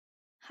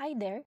Hi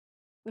there!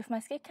 With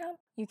myskillcamp,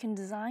 you can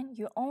design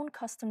your own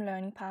custom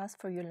learning paths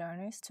for your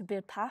learners to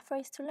build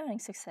pathways to learning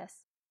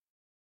success.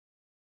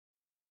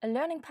 A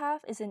learning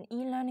path is an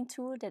e-learning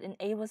tool that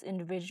enables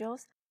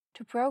individuals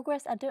to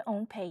progress at their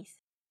own pace.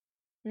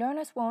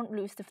 Learners won't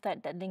lose the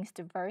thread that links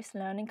diverse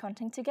learning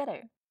content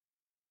together.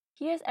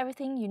 Here's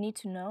everything you need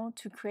to know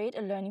to create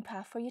a learning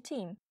path for your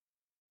team.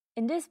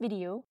 In this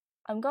video,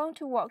 I'm going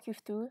to walk you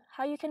through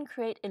how you can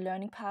create a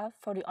learning path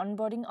for the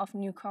onboarding of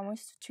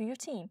newcomers to your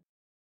team.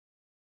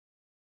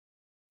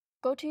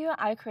 Go to your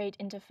iCreate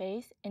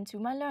interface into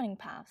My Learning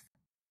Paths.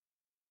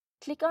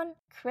 Click on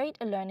Create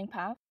a Learning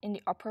Path in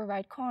the upper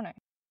right corner.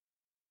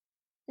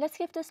 Let's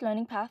give this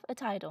learning path a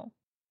title.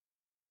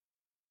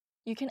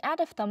 You can add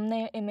a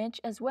thumbnail image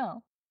as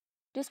well.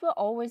 This will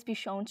always be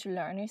shown to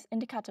learners in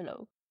the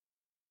catalog.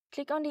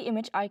 Click on the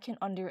image icon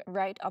on the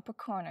right upper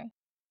corner.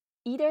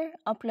 Either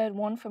upload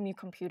one from your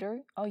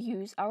computer or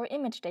use our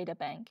image data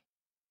bank.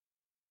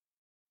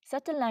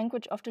 Set the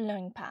language of the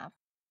learning path.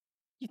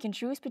 You can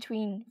choose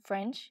between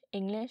French,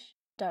 English,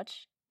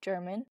 Dutch,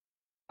 German,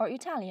 or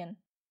Italian.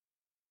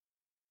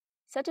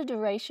 Set the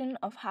duration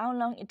of how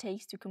long it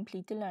takes to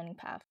complete the learning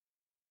path.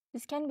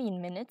 This can be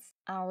in minutes,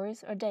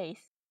 hours, or days.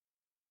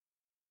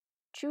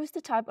 Choose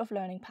the type of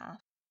learning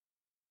path.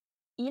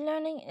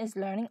 E-learning is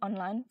learning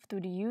online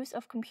through the use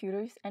of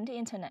computers and the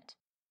internet.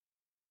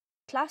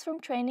 Classroom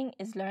training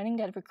is learning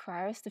that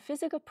requires the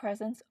physical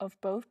presence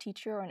of both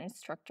teacher or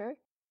instructor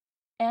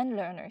and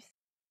learners.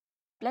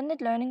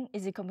 Blended learning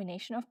is a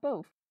combination of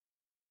both.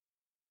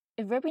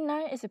 A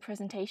webinar is a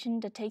presentation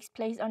that takes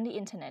place on the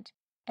internet,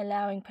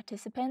 allowing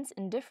participants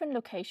in different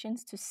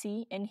locations to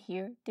see and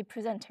hear the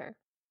presenter.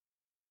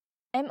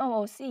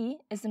 MOOC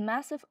is a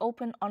massive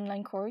open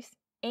online course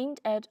aimed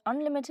at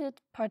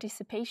unlimited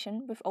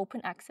participation with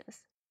open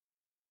access.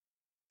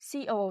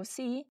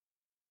 COOC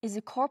is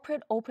a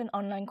corporate open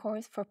online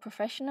course for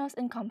professionals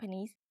and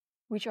companies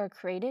which are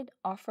created,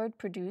 offered,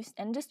 produced,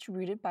 and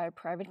distributed by a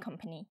private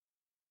company.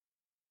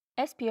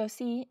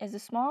 SPOC is a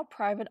small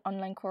private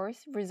online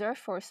course reserved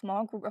for a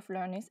small group of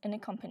learners in a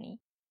company.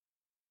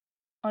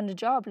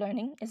 On-the-job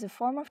learning is a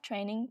form of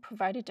training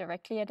provided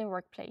directly at a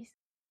workplace.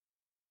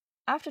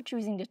 After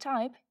choosing the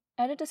type,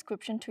 add a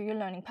description to your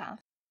learning path.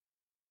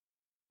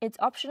 It's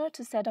optional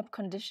to set up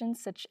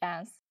conditions such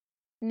as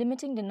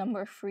limiting the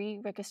number of free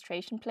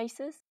registration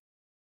places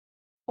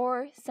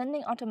or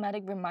sending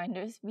automatic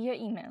reminders via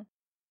email.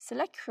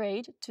 Select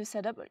Create to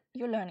set up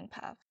your learning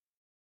path.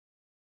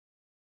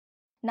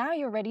 Now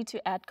you're ready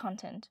to add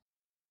content.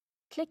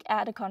 Click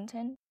Add a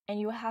Content and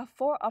you will have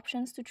 4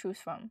 options to choose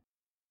from.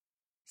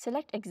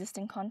 Select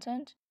existing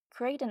content,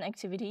 create an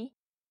activity,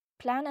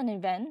 plan an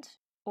event,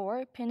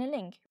 or pin a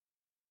link.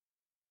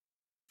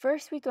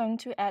 First, we're going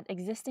to add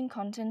existing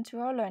content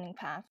to our learning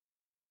path.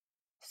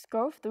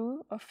 Scroll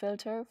through or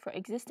filter for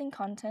existing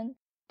content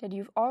that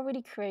you've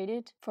already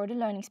created for the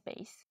learning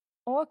space,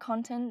 or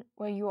content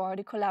where you are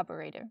the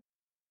collaborator.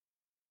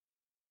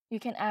 You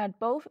can add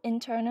both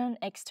internal and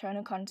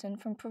external content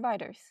from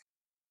providers.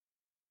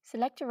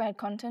 Select the right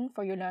content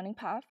for your learning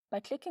path by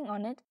clicking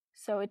on it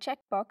so a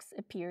checkbox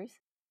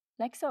appears,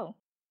 like so.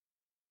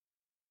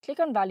 Click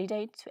on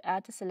Validate to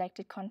add the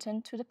selected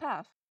content to the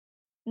path.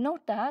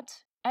 Note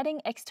that adding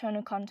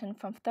external content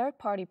from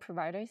third-party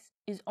providers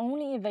is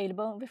only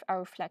available with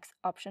our Flex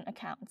option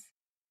accounts.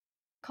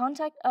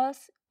 Contact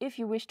us if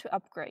you wish to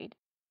upgrade.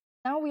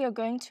 Now we are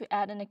going to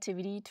add an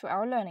activity to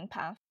our learning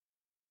path.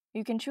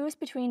 You can choose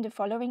between the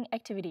following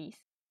activities.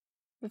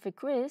 With a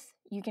quiz,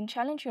 you can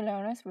challenge your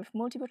learners with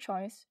multiple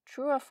choice,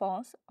 true or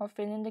false, or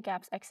fill in the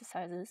gaps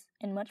exercises,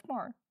 and much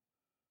more.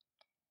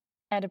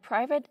 Add a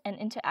private and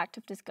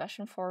interactive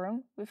discussion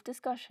forum with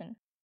discussion.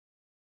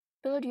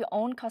 Build your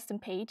own custom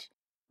page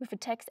with a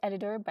text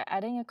editor by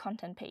adding a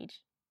content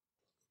page.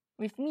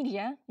 With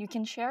media, you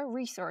can share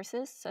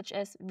resources such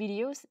as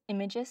videos,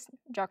 images,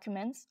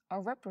 documents,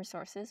 or web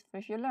resources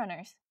with your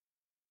learners.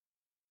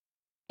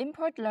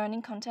 Import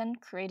learning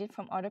content created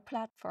from other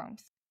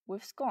platforms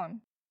with SCORM.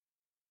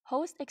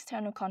 Host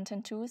external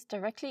content tools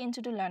directly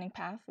into the learning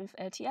path with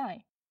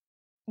LTI.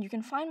 You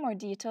can find more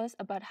details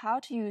about how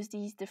to use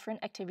these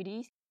different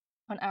activities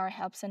on our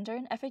Help Center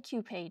and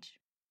FAQ page.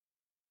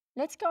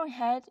 Let's go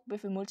ahead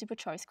with a multiple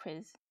choice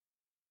quiz.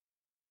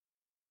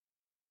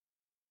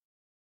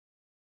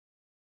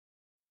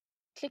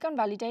 Click on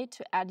Validate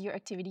to add your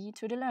activity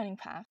to the learning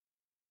path.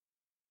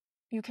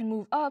 You can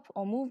move up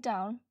or move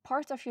down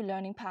parts of your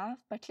learning path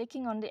by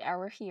clicking on the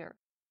arrow here.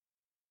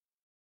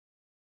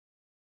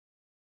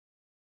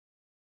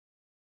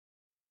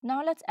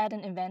 Now let's add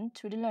an event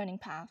to the learning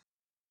path.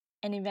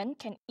 An event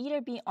can either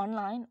be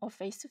online or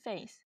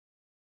face-to-face.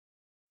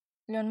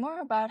 Learn more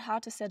about how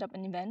to set up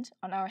an event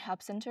on our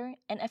Help Center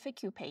and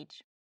FAQ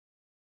page.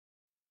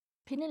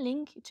 Pin a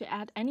link to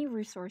add any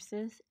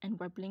resources and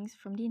web links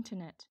from the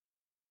internet.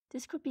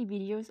 This could be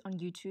videos on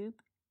YouTube,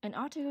 an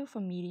article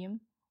from Medium,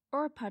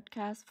 or a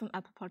podcast from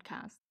Apple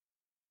Podcasts.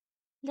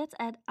 Let's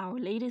add our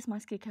latest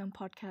myskillcamp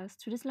podcast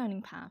to this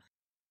learning path.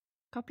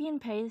 Copy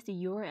and paste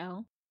the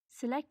URL,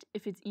 select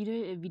if it's either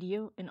a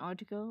video, an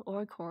article,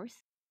 or a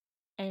course,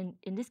 and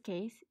in this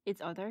case,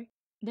 it's other,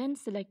 then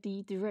select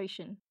the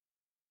duration.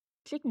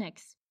 Click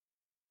Next.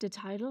 The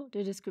title,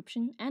 the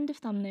description, and the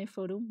thumbnail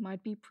photo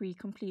might be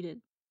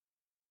pre-completed.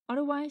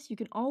 Otherwise, you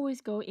can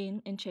always go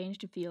in and change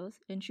the fields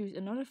and choose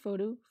another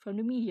photo from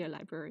the media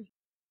library.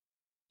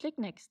 Click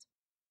Next.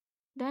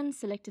 Then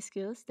select the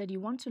skills that you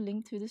want to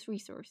link to this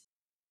resource.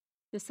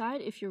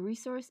 Decide if your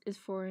resource is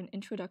for an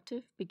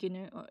introductive,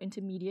 beginner, or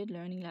intermediate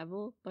learning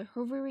level by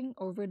hovering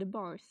over the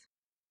bars.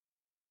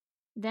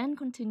 Then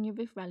continue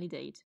with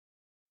Validate.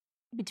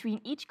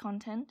 Between each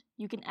content,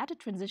 you can add a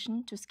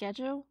transition to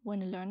schedule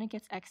when a learner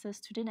gets access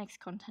to the next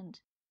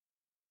content.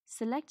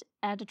 Select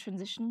Add a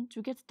transition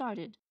to get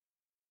started.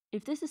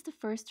 If this is the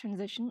first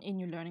transition in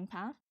your learning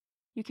path,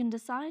 you can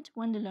decide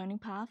when the learning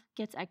path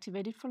gets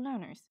activated for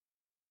learners.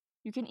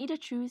 You can either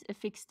choose a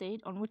fixed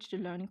date on which the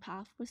learning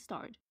path will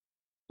start,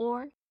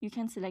 or you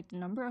can select the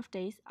number of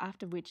days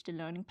after which the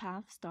learning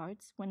path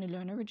starts when the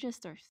learner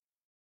registers.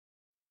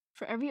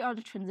 For every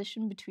other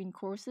transition between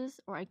courses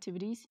or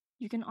activities,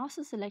 you can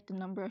also select the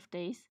number of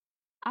days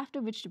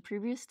after which the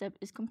previous step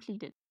is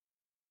completed.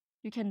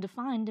 You can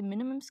define the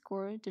minimum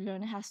score the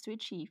learner has to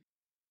achieve.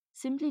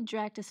 Simply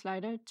drag the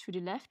slider to the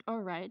left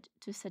or right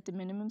to set the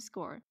minimum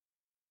score.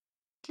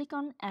 Click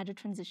on Add a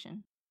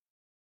transition.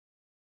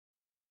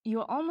 You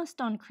are almost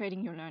done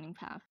creating your learning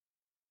path.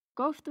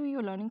 Go through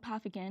your learning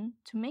path again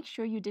to make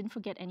sure you didn't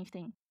forget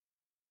anything.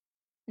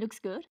 Looks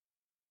good?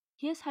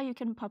 Here's how you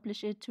can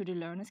publish it to the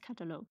Learner's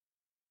Catalog.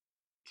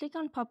 Click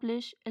on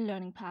Publish a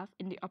Learning Path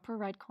in the upper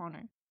right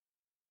corner.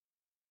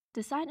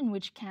 Decide in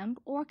which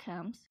camp or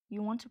camps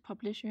you want to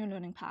publish your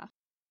learning path.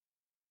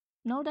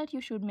 Know that you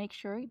should make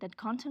sure that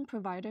content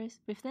providers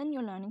within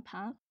your learning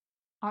path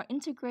are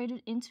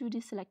integrated into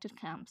the selected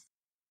camps.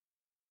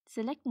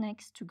 Select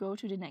Next to go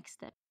to the next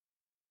step.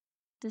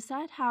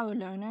 Decide how a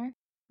learner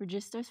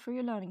registers for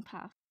your learning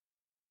path,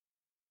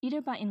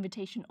 either by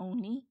invitation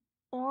only,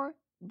 or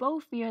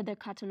both via the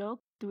catalog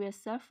through a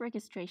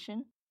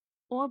self-registration,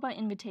 or by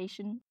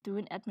invitation through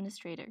an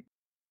administrator.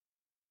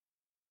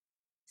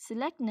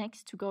 Select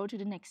Next to go to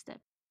the next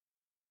step.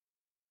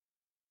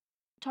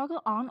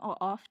 Toggle on or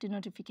off the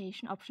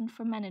notification option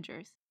for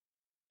managers.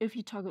 If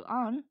you toggle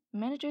on,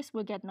 managers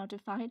will get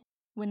notified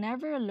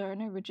whenever a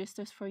learner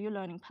registers for your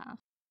learning path.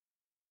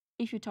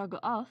 If you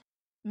toggle off,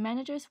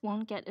 managers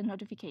won't get a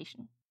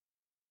notification.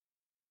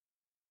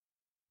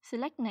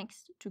 Select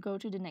Next to go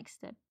to the next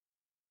step.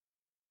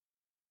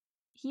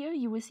 Here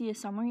you will see a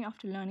summary of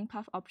the learning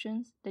path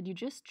options that you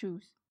just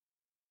choose.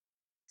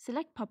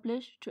 Select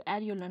Publish to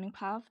add your learning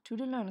path to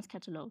the Learner's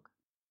Catalog.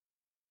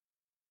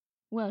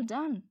 Well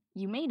done!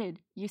 You made it!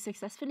 You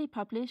successfully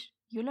published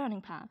your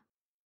learning path.